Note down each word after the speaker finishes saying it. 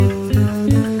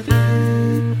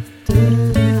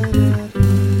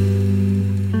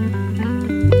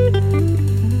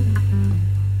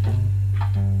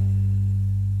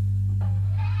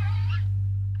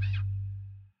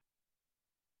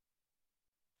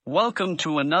Welcome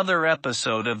to another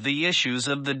episode of the Issues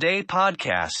of the Day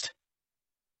podcast.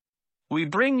 We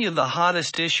bring you the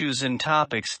hottest issues and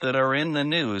topics that are in the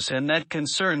news and that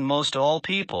concern most all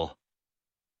people.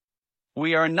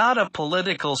 We are not a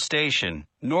political station,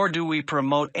 nor do we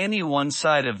promote any one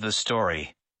side of the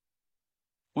story.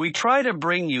 We try to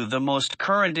bring you the most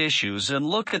current issues and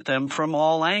look at them from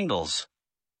all angles.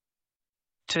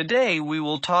 Today we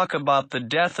will talk about the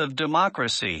death of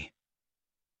democracy.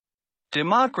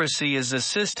 Democracy is a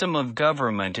system of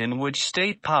government in which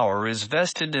state power is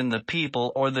vested in the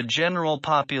people or the general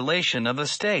population of a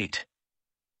state.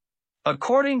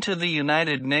 According to the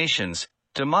United Nations,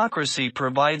 democracy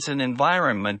provides an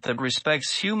environment that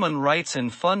respects human rights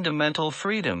and fundamental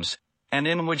freedoms, and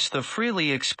in which the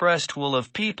freely expressed will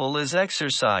of people is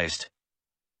exercised.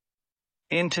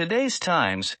 In today's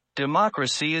times,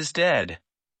 democracy is dead.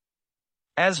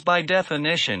 As by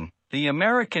definition, the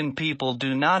American people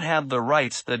do not have the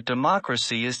rights that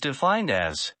democracy is defined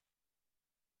as.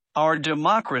 Our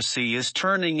democracy is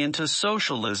turning into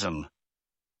socialism.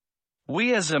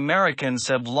 We as Americans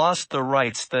have lost the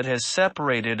rights that has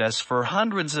separated us for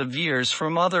hundreds of years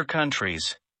from other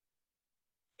countries.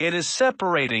 It is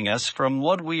separating us from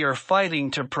what we are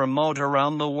fighting to promote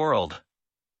around the world.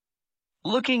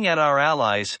 Looking at our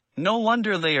allies, no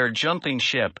wonder they are jumping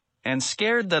ship, and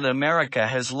scared that America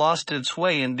has lost its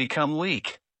way and become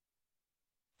weak.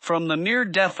 From the mere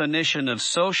definition of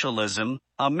socialism,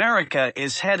 America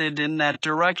is headed in that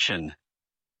direction.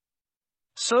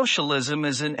 Socialism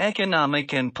is an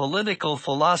economic and political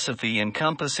philosophy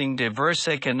encompassing diverse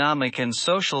economic and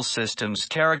social systems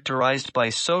characterized by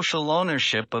social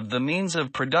ownership of the means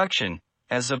of production,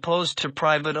 as opposed to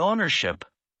private ownership.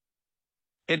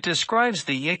 It describes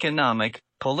the economic,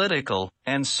 political,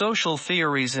 and social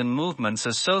theories and movements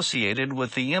associated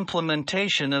with the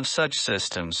implementation of such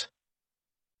systems.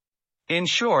 In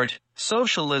short,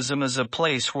 socialism is a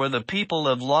place where the people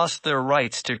have lost their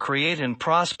rights to create and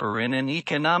prosper in an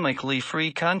economically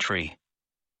free country.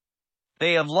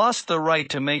 They have lost the right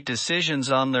to make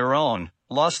decisions on their own,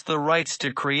 lost the rights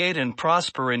to create and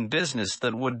prosper in business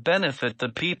that would benefit the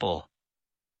people.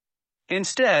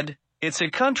 Instead, it's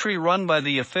a country run by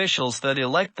the officials that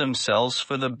elect themselves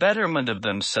for the betterment of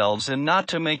themselves and not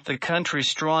to make the country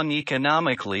strong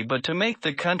economically but to make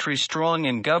the country strong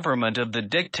in government of the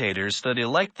dictators that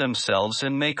elect themselves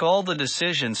and make all the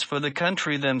decisions for the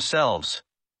country themselves.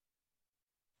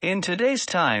 In today's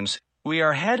times, we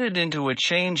are headed into a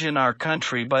change in our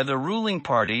country by the ruling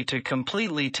party to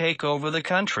completely take over the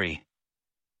country.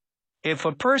 If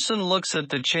a person looks at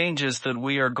the changes that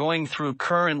we are going through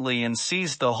currently and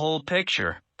sees the whole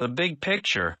picture, the big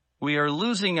picture, we are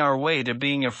losing our way to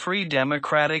being a free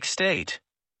democratic state.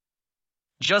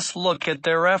 Just look at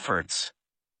their efforts.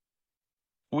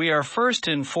 We are first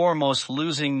and foremost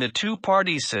losing the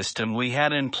two-party system we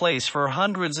had in place for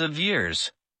hundreds of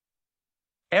years.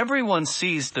 Everyone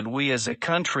sees that we as a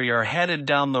country are headed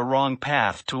down the wrong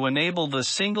path to enable the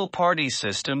single-party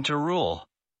system to rule.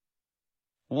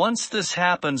 Once this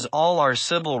happens, all our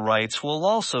civil rights will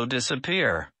also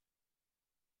disappear.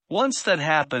 Once that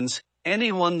happens,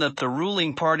 anyone that the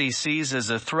ruling party sees as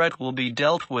a threat will be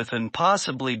dealt with and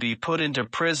possibly be put into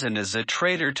prison as a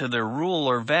traitor to their rule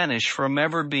or vanish from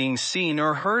ever being seen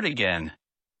or heard again.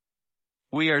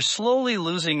 We are slowly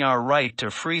losing our right to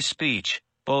free speech,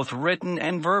 both written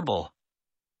and verbal.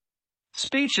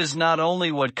 Speech is not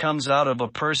only what comes out of a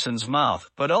person's mouth,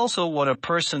 but also what a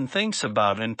person thinks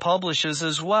about and publishes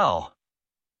as well.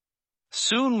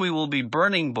 Soon we will be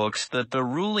burning books that the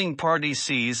ruling party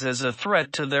sees as a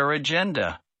threat to their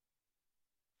agenda.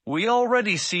 We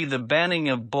already see the banning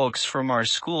of books from our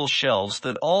school shelves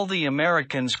that all the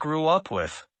Americans grew up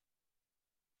with.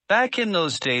 Back in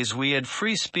those days we had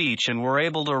free speech and were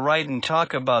able to write and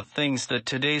talk about things that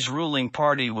today's ruling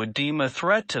party would deem a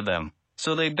threat to them.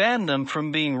 So they banned them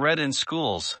from being read in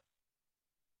schools.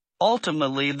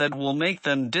 Ultimately, that will make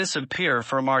them disappear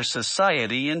from our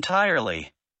society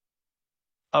entirely.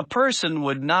 A person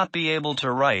would not be able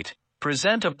to write,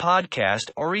 present a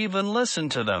podcast, or even listen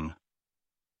to them.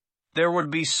 There would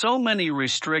be so many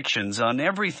restrictions on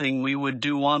everything we would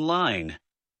do online.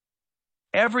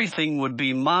 Everything would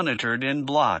be monitored and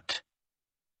blocked.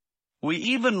 We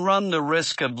even run the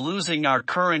risk of losing our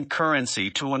current currency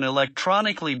to an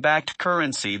electronically backed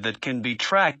currency that can be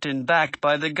tracked and backed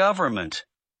by the government.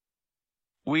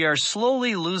 We are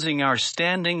slowly losing our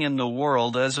standing in the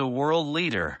world as a world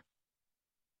leader.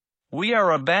 We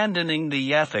are abandoning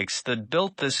the ethics that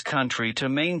built this country to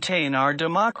maintain our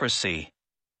democracy.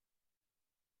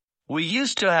 We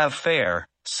used to have fair,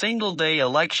 single-day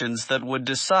elections that would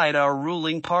decide our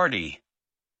ruling party.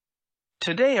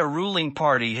 Today a ruling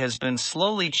party has been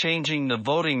slowly changing the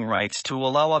voting rights to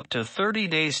allow up to 30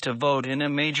 days to vote in a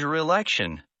major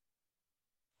election.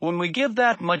 When we give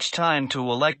that much time to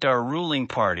elect our ruling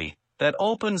party, that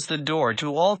opens the door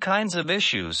to all kinds of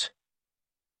issues.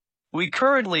 We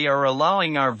currently are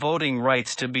allowing our voting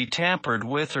rights to be tampered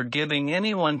with or giving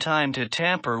anyone time to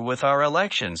tamper with our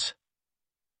elections.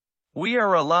 We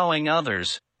are allowing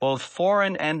others, both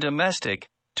foreign and domestic,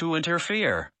 to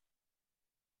interfere.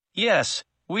 Yes,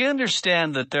 we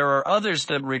understand that there are others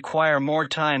that require more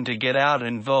time to get out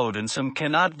and vote, and some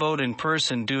cannot vote in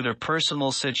person due to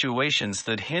personal situations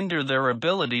that hinder their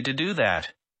ability to do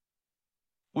that.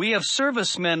 We have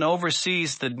servicemen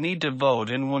overseas that need to vote,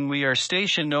 and when we are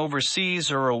stationed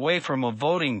overseas or away from a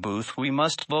voting booth, we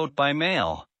must vote by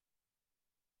mail.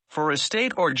 For a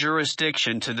state or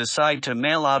jurisdiction to decide to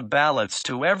mail out ballots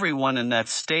to everyone in that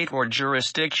state or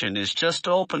jurisdiction is just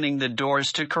opening the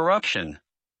doors to corruption.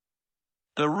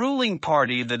 The ruling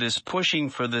party that is pushing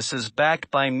for this is backed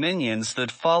by minions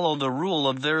that follow the rule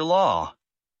of their law.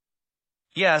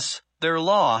 Yes, their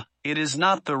law, it is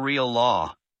not the real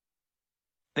law.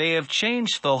 They have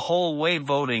changed the whole way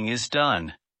voting is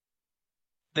done.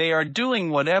 They are doing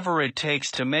whatever it takes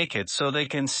to make it so they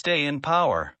can stay in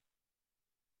power.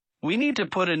 We need to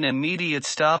put an immediate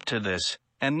stop to this,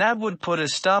 and that would put a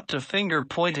stop to finger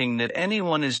pointing that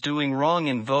anyone is doing wrong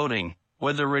in voting,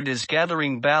 whether it is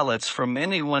gathering ballots from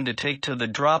anyone to take to the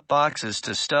drop boxes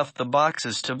to stuff the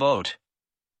boxes to vote.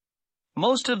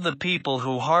 Most of the people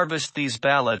who harvest these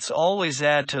ballots always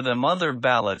add to them other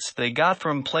ballots they got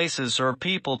from places or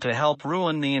people to help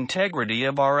ruin the integrity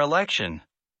of our election.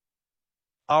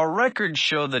 Our records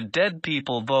show that dead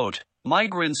people vote,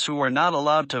 migrants who are not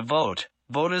allowed to vote,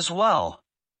 vote as well.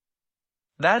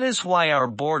 That is why our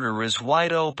border is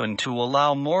wide open to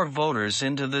allow more voters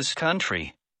into this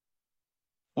country.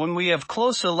 When we have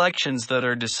close elections that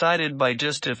are decided by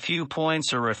just a few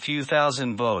points or a few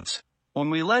thousand votes, when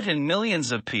we let in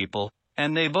millions of people,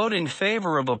 and they vote in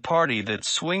favor of a party that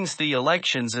swings the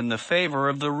elections in the favor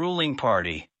of the ruling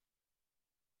party.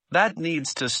 That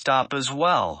needs to stop as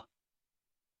well.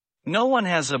 No one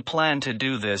has a plan to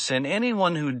do this, and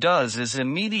anyone who does is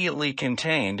immediately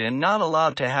contained and not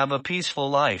allowed to have a peaceful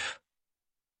life.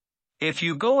 If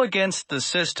you go against the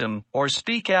system, or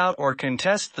speak out or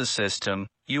contest the system,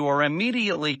 you are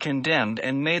immediately condemned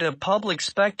and made a public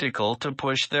spectacle to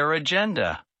push their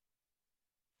agenda.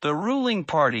 The ruling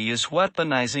party is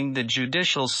weaponizing the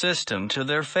judicial system to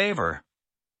their favor.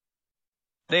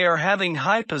 They are having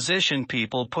high-position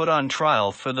people put on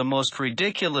trial for the most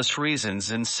ridiculous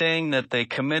reasons and saying that they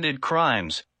committed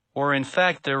crimes, or in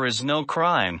fact there is no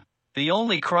crime. The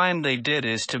only crime they did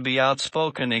is to be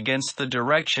outspoken against the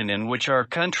direction in which our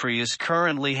country is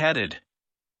currently headed.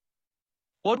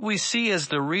 What we see as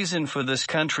the reason for this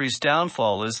country's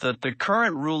downfall is that the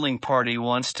current ruling party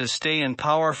wants to stay in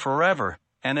power forever,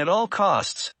 and at all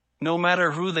costs, no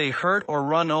matter who they hurt or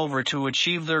run over to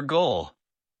achieve their goal.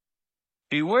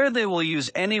 Beware, they will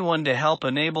use anyone to help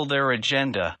enable their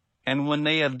agenda, and when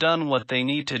they have done what they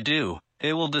need to do,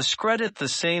 they will discredit the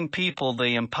same people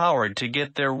they empowered to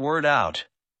get their word out.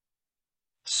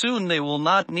 Soon they will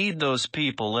not need those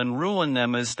people and ruin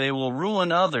them as they will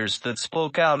ruin others that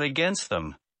spoke out against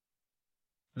them.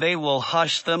 They will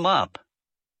hush them up.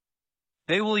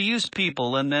 They will use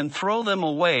people and then throw them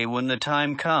away when the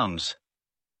time comes.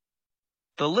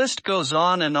 The list goes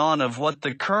on and on of what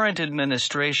the current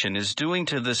administration is doing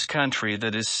to this country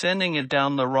that is sending it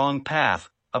down the wrong path,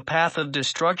 a path of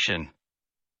destruction.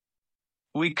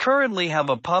 We currently have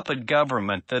a puppet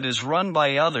government that is run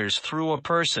by others through a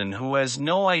person who has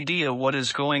no idea what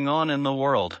is going on in the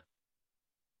world.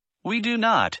 We do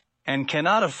not, and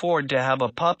cannot afford to have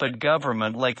a puppet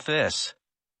government like this.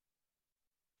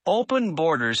 Open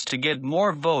borders to get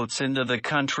more votes into the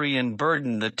country and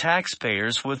burden the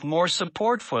taxpayers with more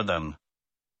support for them.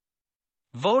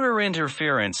 Voter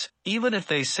interference, even if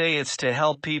they say it's to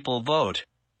help people vote,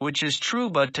 which is true,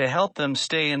 but to help them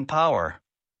stay in power.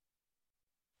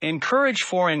 Encourage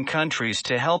foreign countries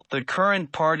to help the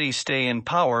current party stay in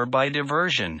power by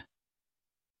diversion.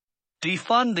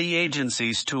 Defund the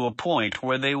agencies to a point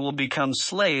where they will become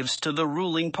slaves to the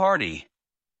ruling party.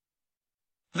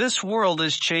 This world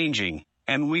is changing,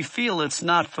 and we feel it's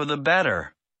not for the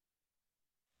better.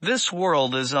 This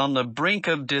world is on the brink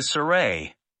of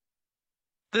disarray.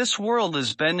 This world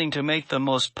is bending to make the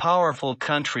most powerful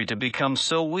country to become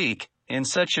so weak, in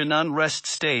such an unrest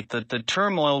state that the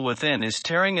turmoil within is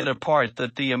tearing it apart,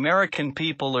 that the American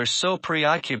people are so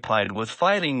preoccupied with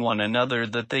fighting one another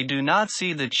that they do not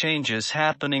see the changes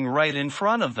happening right in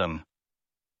front of them.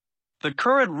 The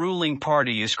current ruling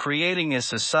party is creating a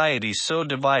society so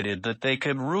divided that they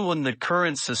could ruin the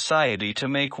current society to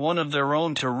make one of their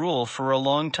own to rule for a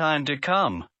long time to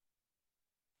come.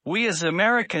 We as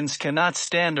Americans cannot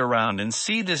stand around and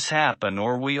see this happen,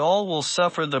 or we all will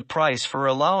suffer the price for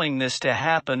allowing this to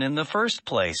happen in the first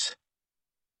place.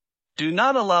 Do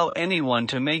not allow anyone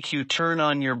to make you turn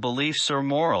on your beliefs or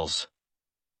morals.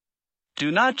 Do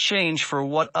not change for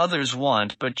what others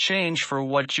want, but change for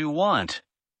what you want.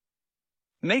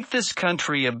 Make this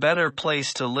country a better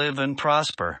place to live and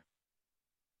prosper.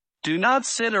 Do not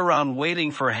sit around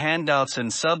waiting for handouts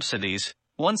and subsidies.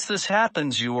 Once this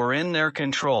happens, you are in their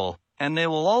control, and they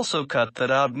will also cut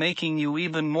that out, making you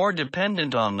even more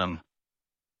dependent on them.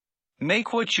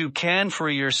 Make what you can for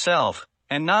yourself,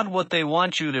 and not what they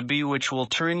want you to be, which will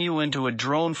turn you into a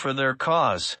drone for their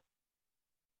cause.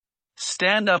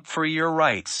 Stand up for your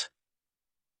rights.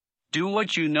 Do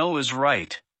what you know is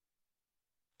right.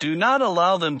 Do not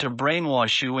allow them to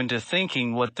brainwash you into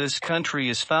thinking what this country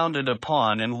is founded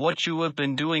upon and what you have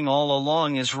been doing all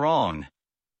along is wrong.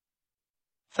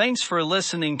 Thanks for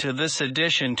listening to this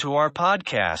addition to our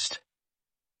podcast.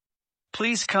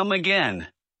 Please come again.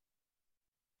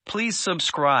 Please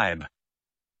subscribe.